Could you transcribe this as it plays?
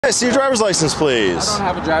I see your driver's license, please. I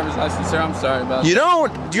don't have a driver's license, sir. I'm sorry about that. You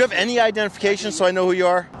don't? Do you have any identification so I know who you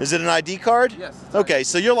are? Is it an ID card? Yes. Okay,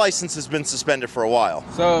 so your license has been suspended for a while.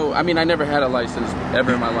 So, I mean, I never had a license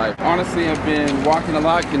ever in my life. Honestly, I've been walking a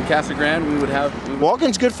lot in Casa Grande.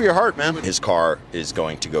 Walking's good for your heart, man. His car is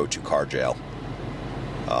going to go to car jail.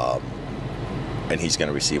 And he's going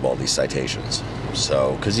to receive all these citations.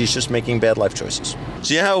 So, because he's just making bad life choices.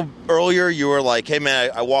 So, you know how earlier you were like, hey, man,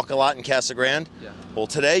 I walk a lot in Casa Grande? Yeah. Well,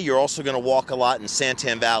 today you're also going to walk a lot in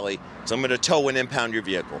Santan Valley. So, I'm going to tow and impound your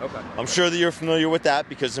vehicle. Okay. I'm sure that you're familiar with that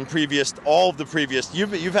because in all of the previous,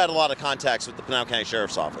 you've had a lot of contacts with the Pinal County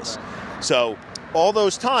Sheriff's Office. Right. So, all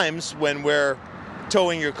those times when we're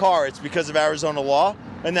towing your car, it's because of Arizona law,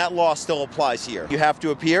 and that law still applies here. You have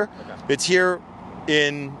to appear. Okay. It's here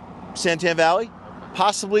in Santan Valley.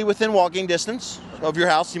 Possibly within walking distance of your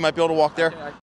house. You might be able to walk there.